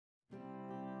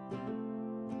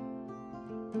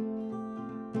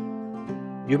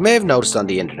You may have noticed on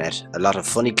the internet a lot of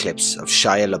funny clips of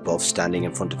Shia LaBeouf standing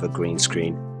in front of a green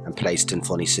screen and placed in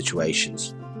funny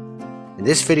situations. In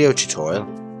this video tutorial,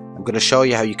 I'm going to show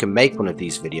you how you can make one of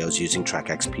these videos using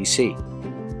trakaxPC.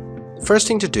 The first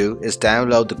thing to do is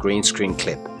download the green screen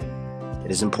clip.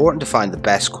 It is important to find the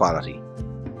best quality.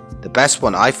 The best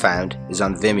one I found is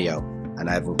on Vimeo, and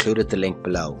I have included the link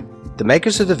below. The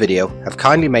makers of the video have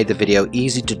kindly made the video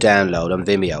easy to download on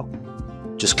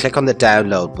Vimeo. Just click on the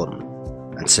download button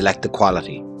and select the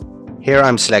quality. Here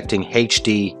I'm selecting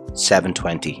HD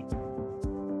 720.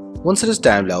 Once it is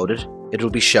downloaded, it will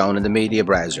be shown in the media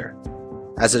browser.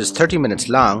 As it is 30 minutes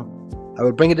long, I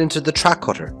will bring it into the track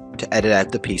cutter to edit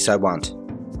out the piece I want.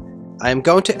 I am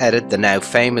going to edit the now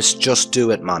famous Just Do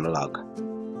It monologue.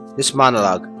 This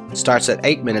monologue starts at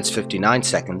 8 minutes 59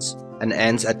 seconds and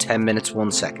ends at 10 minutes 1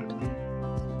 second.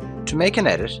 To make an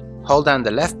edit, hold down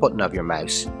the left button of your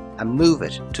mouse and move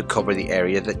it to cover the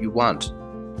area that you want.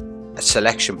 A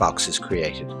selection box is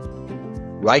created.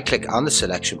 Right-click on the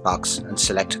selection box and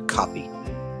select Copy.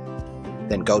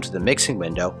 Then go to the mixing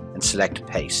window and select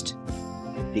Paste.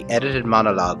 The edited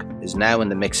monologue is now in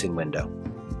the mixing window.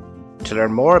 To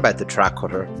learn more about the track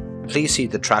cutter, please see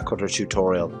the track cutter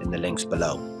tutorial in the links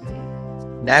below.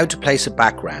 Now to place a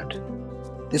background.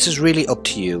 This is really up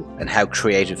to you and how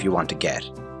creative you want to get.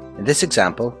 In this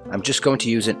example, I'm just going to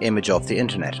use an image off the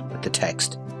internet with the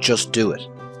text, "Just do it."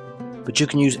 But you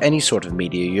can use any sort of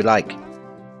media you like.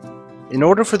 In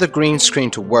order for the green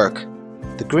screen to work,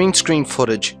 the green screen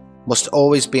footage must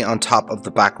always be on top of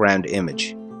the background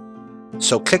image.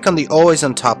 So click on the Always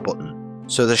on Top button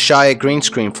so the Shia green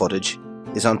screen footage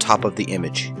is on top of the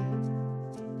image.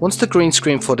 Once the green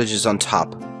screen footage is on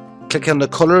top, click on the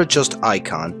Color Adjust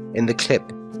icon in the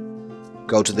clip.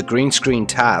 Go to the Green Screen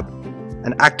tab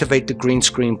and activate the green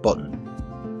screen button.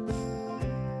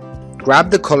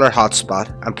 Grab the color hotspot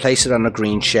and place it on a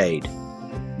green shade.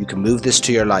 You can move this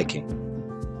to your liking.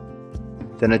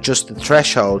 Then adjust the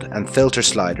threshold and filter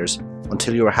sliders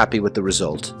until you are happy with the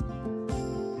result.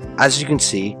 As you can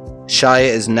see, Shia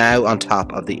is now on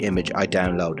top of the image I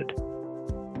downloaded.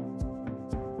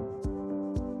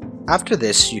 After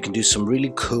this, you can do some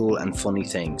really cool and funny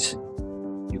things.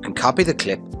 You can copy the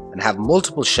clip and have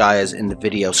multiple Shias in the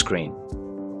video screen.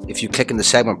 If you click in the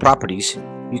segment properties,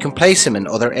 you can place him in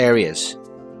other areas.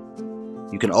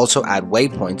 You can also add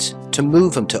waypoints to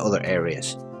move him to other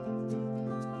areas.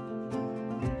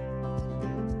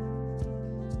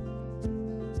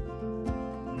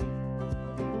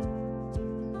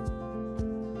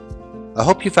 I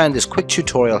hope you found this quick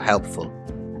tutorial helpful,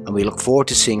 and we look forward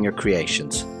to seeing your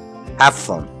creations. Have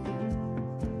fun!